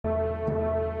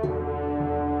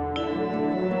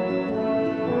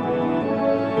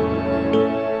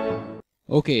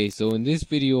Okay, so in this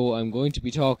video I'm going to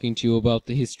be talking to you about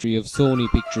the history of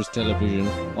Sony Pictures Television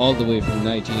all the way from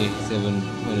 1987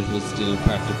 when it was still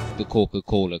part of the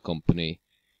Coca-Cola company.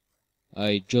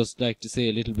 I'd just like to say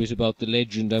a little bit about the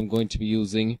legend I'm going to be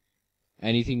using.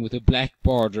 Anything with a black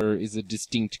border is a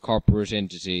distinct corporate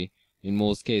entity. In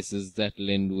most cases that'll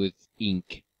end with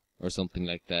Inc. or something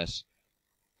like that.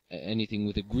 Anything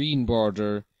with a green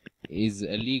border is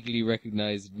a legally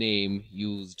recognized name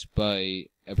used by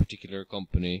a particular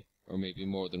company, or maybe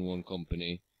more than one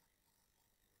company.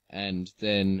 And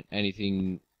then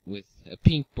anything with a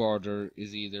pink border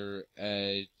is either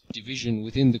a division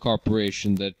within the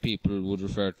corporation that people would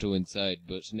refer to inside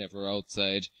but never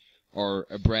outside, or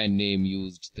a brand name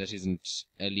used that isn't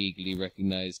a legally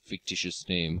recognized fictitious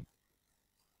name.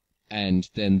 And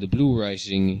then the blue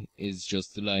writing is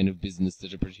just the line of business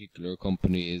that a particular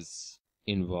company is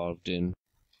involved in.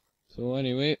 So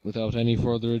anyway, without any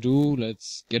further ado,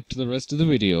 let's get to the rest of the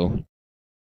video.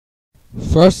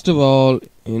 First of all,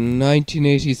 in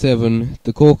 1987,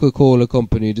 the Coca-Cola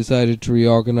company decided to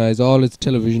reorganize all its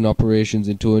television operations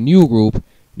into a new group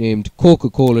named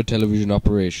Coca-Cola Television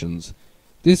Operations.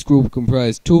 This group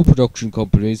comprised two production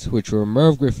companies, which were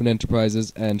Merv Griffin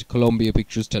Enterprises and Columbia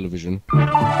Pictures Television.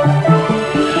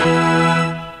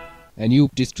 A new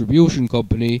distribution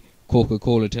company,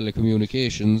 Coca-Cola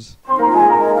Telecommunications,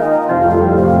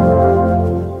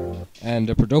 and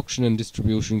a production and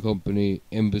distribution company,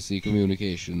 Embassy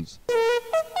Communications.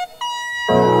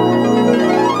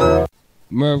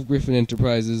 Merv Griffin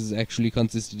Enterprises actually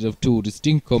consisted of two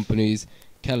distinct companies,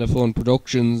 Caliphone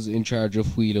Productions in charge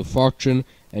of Wheel of Fortune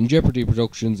and Jeopardy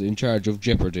Productions in charge of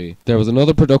Jeopardy. There was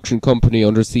another production company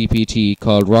under CPT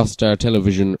called Rostar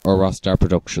Television or Rostar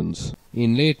Productions.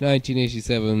 In late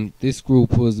 1987, this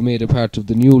group was made a part of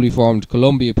the newly formed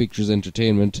Columbia Pictures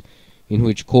Entertainment, in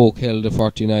which Coke held a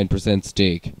 49%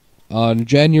 stake. On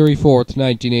January 4th,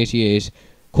 1988,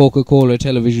 Coca-Cola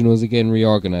Television was again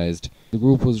reorganized. The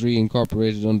group was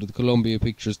reincorporated under the Columbia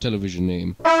Pictures Television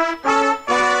name.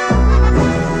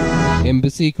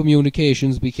 Embassy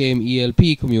Communications became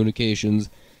ELP Communications,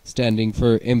 standing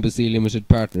for Embassy Limited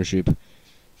Partnership.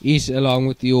 It, along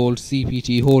with the old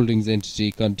CPT Holdings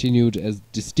entity, continued as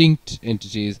distinct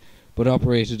entities but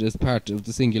operated as part of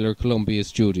the singular Columbia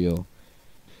studio.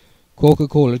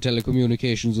 Coca-Cola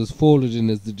Telecommunications was folded in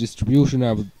as the distribution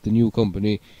arm of the new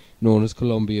company known as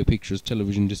Columbia Pictures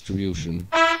Television Distribution.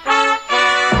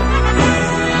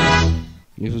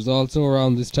 It was also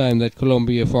around this time that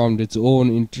Columbia formed its own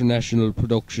international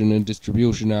production and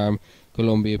distribution arm,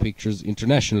 Columbia Pictures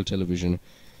International Television.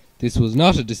 This was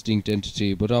not a distinct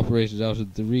entity, but operated out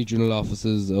of the regional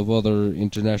offices of other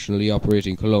internationally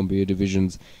operating Columbia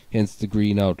divisions, hence the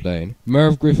green outline.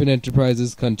 Merv Griffin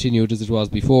Enterprises continued as it was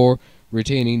before,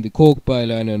 retaining the Coke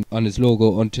byline on its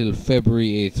logo until February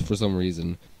 8th for some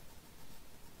reason.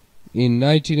 In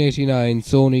 1989,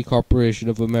 Sony Corporation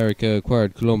of America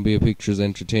acquired Columbia Pictures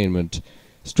Entertainment.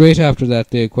 Straight after that,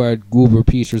 they acquired Goober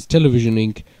Peters Television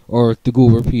Inc., or the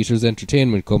Goober Peters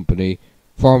Entertainment Company,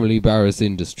 formerly Barris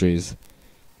Industries.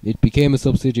 It became a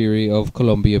subsidiary of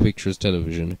Columbia Pictures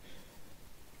Television.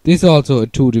 This also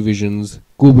had two divisions,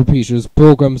 Goober Peters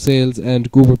Program Sales and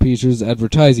Goober Peters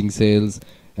Advertising Sales,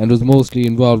 and was mostly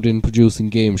involved in producing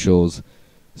game shows.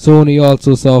 Sony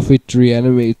also saw fit to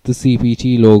reanimate the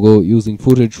CPT logo using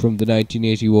footage from the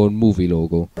 1981 movie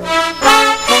logo.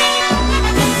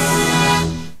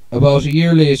 About a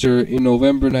year later, in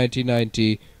November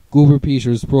 1990, Goober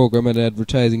Peters Program and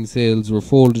Advertising Sales were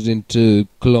folded into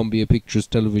Columbia Pictures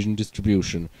Television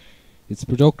Distribution. Its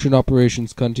production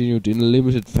operations continued in a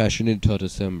limited fashion until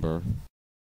December.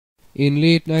 In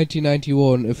late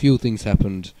 1991, a few things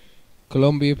happened.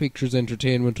 Columbia Pictures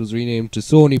Entertainment was renamed to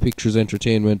Sony Pictures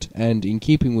Entertainment, and in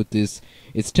keeping with this,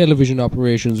 its television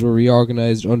operations were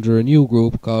reorganized under a new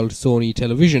group called Sony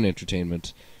Television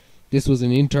Entertainment. This was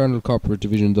an internal corporate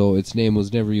division, though its name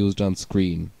was never used on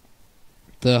screen.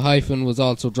 The hyphen was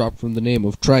also dropped from the name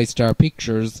of TriStar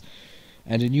Pictures,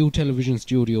 and a new television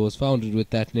studio was founded with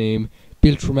that name,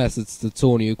 built from assets that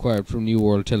Sony acquired from New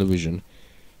World Television.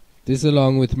 This,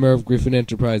 along with Merv Griffin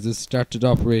Enterprises, started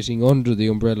operating under the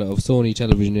umbrella of Sony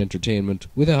Television Entertainment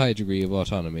with a high degree of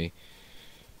autonomy.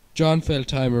 John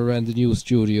Feldheimer ran the new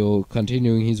studio,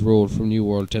 continuing his role from New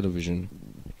World Television.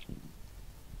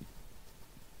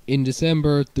 In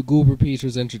December, the Goober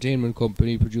Peters Entertainment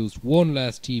Company produced one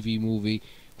last TV movie,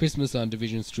 Christmas on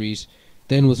Division Street,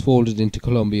 then was folded into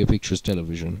Columbia Pictures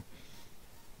Television.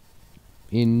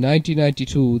 In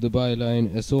 1992, the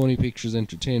byline, a Sony Pictures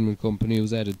Entertainment Company,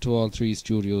 was added to all three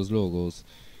studios' logos.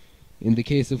 In the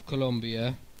case of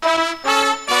Columbia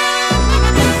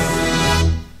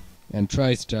and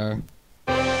TriStar,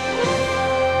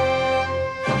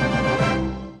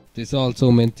 This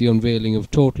also meant the unveiling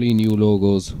of totally new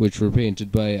logos, which were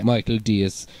painted by Michael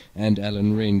Diaz and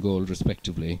Alan Reingold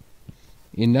respectively.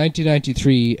 In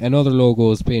 1993, another logo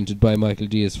was painted by Michael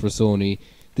Diaz for Sony,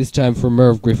 this time for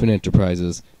Merv Griffin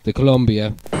Enterprises. The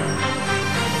Columbia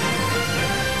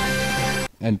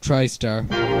and TriStar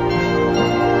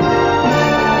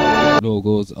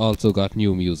logos also got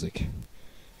new music.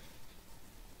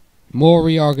 More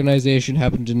reorganization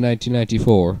happened in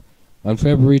 1994. On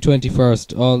February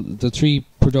 21st, all the 3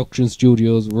 production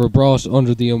studios were brought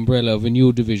under the umbrella of a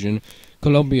new division,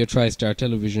 Columbia TriStar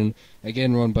Television,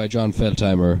 again run by John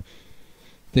Feldheimer.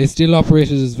 They still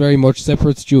operated as very much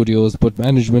separate studios, but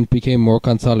management became more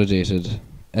consolidated.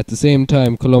 At the same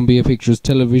time, Columbia Pictures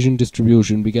Television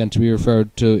Distribution began to be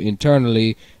referred to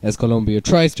internally as Columbia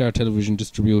TriStar Television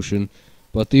Distribution,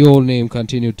 but the old name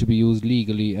continued to be used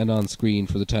legally and on screen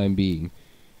for the time being.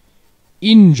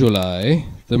 In July,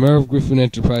 the Merv Griffin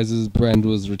Enterprises brand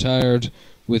was retired,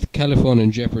 with Califon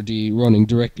and Jeopardy running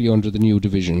directly under the new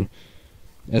division.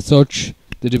 As such,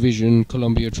 the division,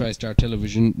 Columbia TriStar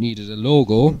Television, needed a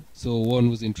logo, so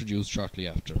one was introduced shortly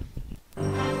after.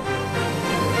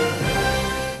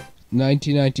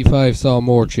 1995 saw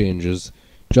more changes.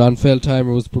 John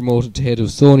Feldheimer was promoted to head of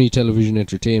Sony Television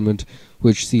Entertainment,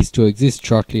 which ceased to exist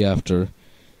shortly after.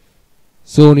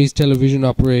 Sony's television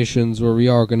operations were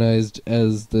reorganized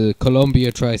as the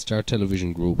Columbia TriStar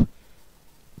Television Group.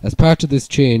 As part of this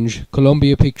change,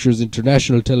 Columbia Pictures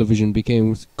International Television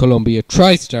became Columbia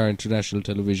TriStar International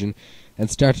Television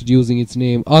and started using its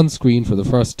name on screen for the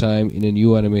first time in a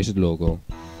new animated logo.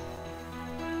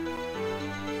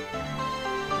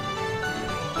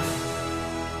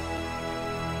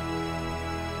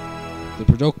 The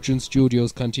production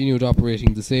studios continued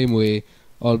operating the same way,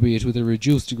 albeit with a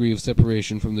reduced degree of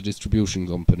separation from the distribution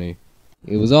company.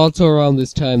 It was also around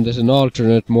this time that an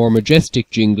alternate, more majestic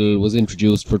jingle was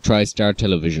introduced for TriStar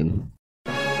Television.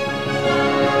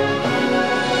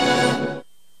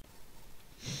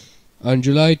 On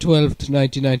July 12,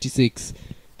 1996,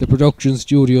 the production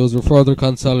studios were further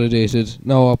consolidated,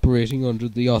 now operating under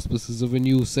the auspices of a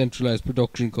new centralized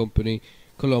production company,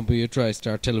 Columbia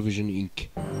TriStar Television Inc.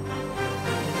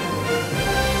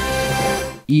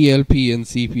 ELP and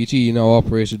CPT now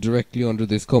operated directly under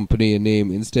this company and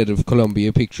name instead of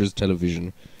Columbia Pictures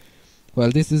Television.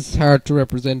 While this is hard to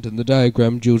represent in the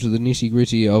diagram due to the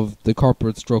nitty-gritty of the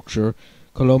corporate structure,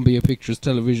 Columbia Pictures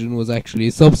Television was actually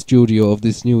a sub-studio of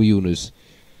this new unit.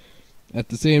 At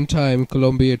the same time,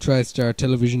 Columbia TriStar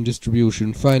Television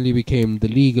Distribution finally became the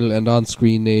legal and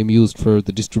on-screen name used for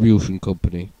the distribution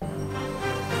company.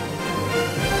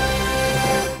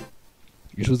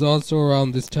 It was also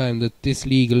around this time that this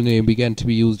legal name began to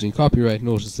be used in copyright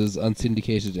notices on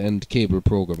syndicated and cable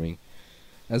programming.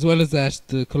 As well as that,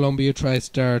 the Columbia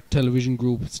TriStar Television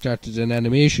Group started an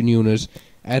animation unit,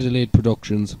 Adelaide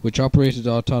Productions, which operated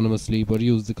autonomously but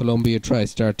used the Columbia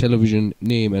TriStar Television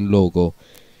name and logo.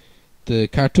 The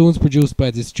cartoons produced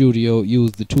by this studio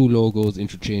used the 2 logos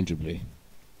interchangeably.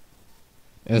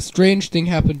 A strange thing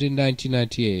happened in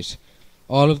 1998.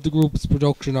 All of the group's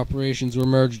production operations were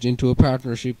merged into a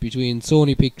partnership between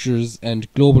Sony Pictures and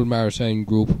Global Maritime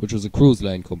Group, which was a cruise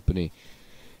line company.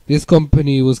 This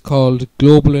company was called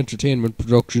Global Entertainment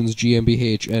Productions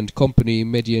GmbH and Company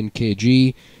Medien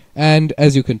KG, and,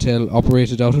 as you can tell,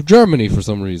 operated out of Germany for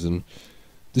some reason.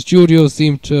 The studios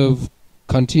seemed to have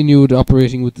continued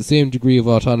operating with the same degree of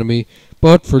autonomy,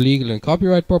 but for legal and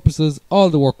copyright purposes, all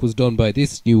the work was done by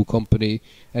this new company,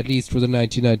 at least for the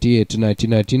 1998 to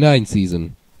 1999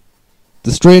 season.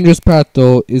 The strangest part,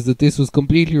 though, is that this was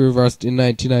completely reversed in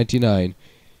 1999.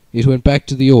 It went back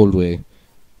to the old way.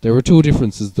 There were 2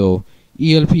 differences, though.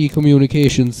 ELP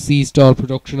Communications ceased all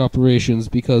production operations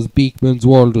because Beekman's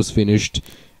World was finished,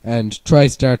 and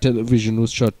TriStar Television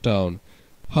was shut down.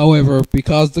 However,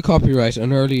 because the copyright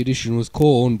on early edition was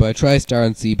co-owned by TriStar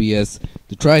and CBS,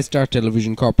 the TriStar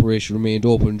Television Corporation remained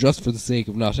open just for the sake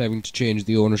of not having to change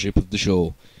the ownership of the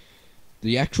show.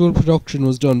 The actual production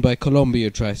was done by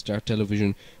Columbia TriStar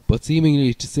Television, but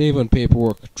seemingly to save on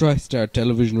paperwork, TriStar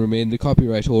Television remained the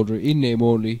copyright holder in name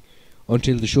only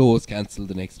until the show was cancelled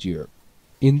the next year.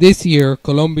 In this year,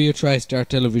 Columbia TriStar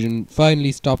Television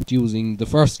finally stopped using the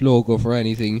first logo for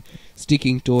anything,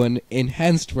 sticking to an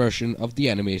enhanced version of the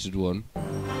animated one.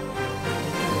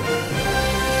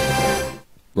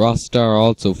 Rockstar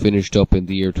also finished up in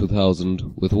the year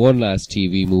 2000 with one last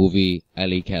TV movie,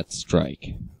 Alley Cat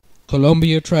Strike.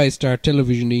 Columbia TriStar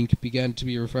Television Inc. began to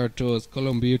be referred to as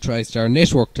Columbia TriStar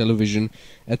Network Television,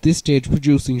 at this stage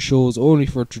producing shows only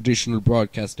for traditional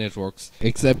broadcast networks,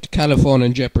 except Califon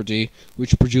and Jeopardy,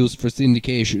 which produced for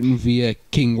syndication via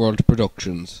King World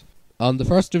Productions. On the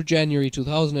 1st of January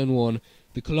 2001,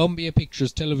 the Columbia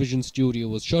Pictures television studio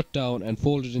was shut down and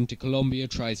folded into Columbia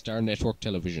TriStar Network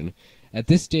Television. At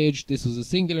this stage, this was a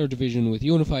singular division with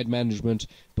unified management,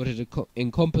 but it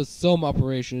encompassed some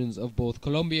operations of both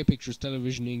Columbia Pictures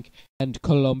Television Inc. and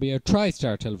Columbia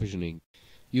TriStar Television Inc.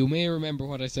 You may remember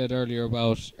what I said earlier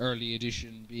about Early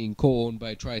Edition being co-owned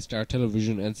by TriStar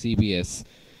Television and CBS.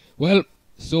 Well,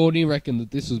 Sony reckoned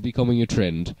that this was becoming a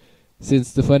trend.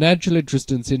 Since the financial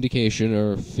interest in syndication,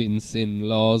 or FinCin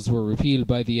laws, were repealed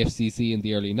by the FCC in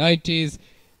the early 90s,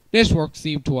 networks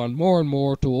seemed to want more and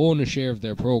more to own a share of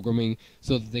their programming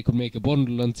so that they could make a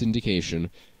bundle on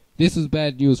syndication. This was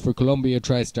bad news for Columbia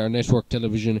TriStar Network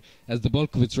Television, as the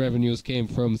bulk of its revenues came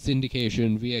from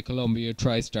syndication via Columbia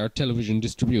TriStar Television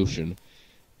distribution.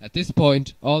 At this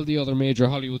point, all the other major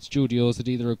Hollywood studios had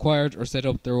either acquired or set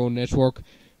up their own network,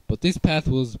 but this path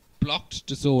was blocked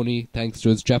to Sony thanks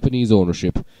to its Japanese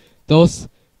ownership. Thus,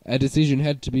 a decision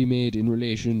had to be made in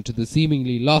relation to the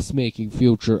seemingly loss-making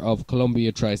future of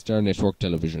Columbia TriStar Network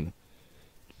Television.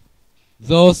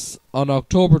 Thus, on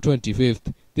October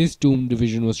 25th, this doomed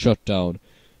division was shut down.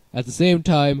 At the same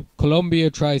time,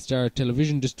 Columbia TriStar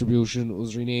Television Distribution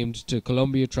was renamed to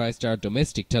Columbia TriStar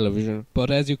Domestic Television, but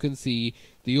as you can see,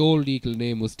 the old legal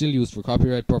name was still used for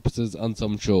copyright purposes on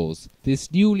some shows.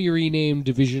 This newly renamed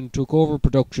division took over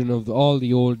production of all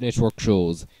the old network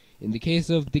shows. In the case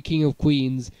of The King of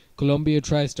Queens, Columbia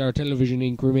TriStar Television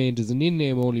Inc. remained as an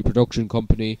in-name only production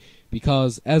company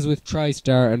because, as with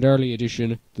TriStar and Early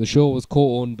Edition, the show was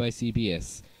co-owned by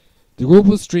CBS. The group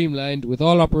was streamlined, with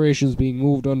all operations being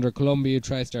moved under Columbia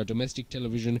TriStar Domestic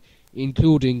Television,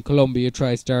 including Columbia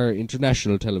TriStar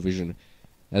International Television.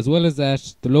 As well as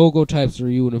that, the logo types were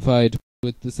unified,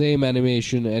 with the same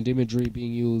animation and imagery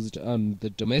being used on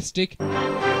the domestic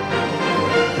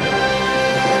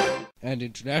and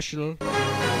international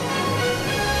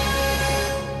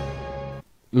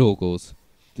logos.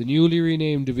 The newly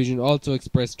renamed division also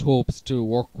expressed hopes to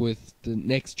work with the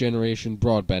next generation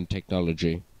broadband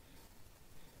technology.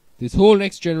 This whole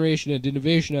next generation and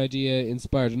innovation idea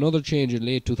inspired another change in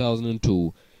late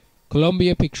 2002.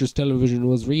 Columbia Pictures Television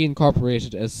was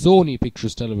reincorporated as Sony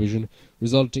Pictures Television,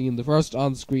 resulting in the first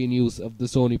on-screen use of the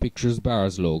Sony Pictures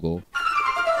Bars logo.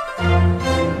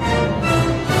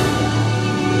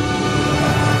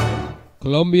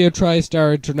 Columbia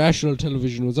TriStar International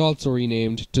Television was also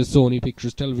renamed to Sony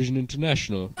Pictures Television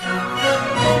International.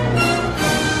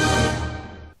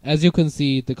 As you can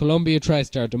see, the Columbia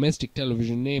TriStar Domestic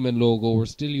Television name and logo were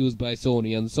still used by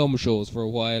Sony on some shows for a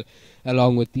while,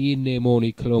 along with the in-name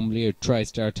only Columbia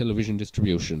TriStar Television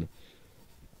distribution.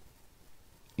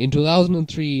 In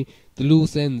 2003, the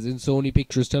loose ends in Sony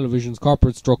Pictures Television's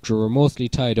corporate structure were mostly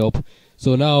tied up,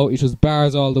 so now it was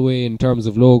bars all the way in terms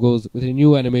of logos, with a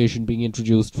new animation being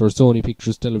introduced for Sony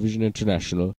Pictures Television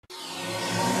International.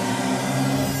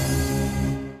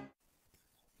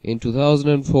 In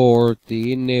 2004,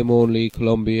 the in-name only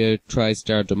Columbia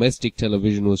TriStar Domestic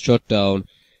Television was shut down,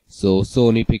 so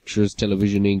Sony Pictures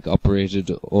Television Inc.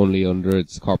 operated only under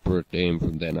its corporate name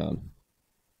from then on.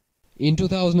 In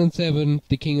 2007,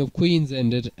 The King of Queens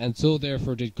ended, and so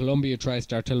therefore did Columbia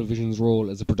TriStar Television's role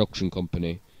as a production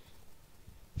company.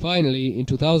 Finally, in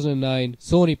 2009,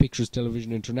 Sony Pictures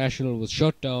Television International was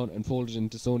shut down and folded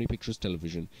into Sony Pictures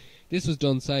Television. This was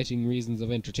done citing reasons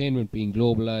of entertainment being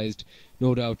globalized,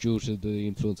 no doubt due to the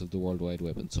influence of the World Wide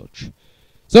Web and such.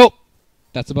 So,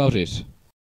 that's about it.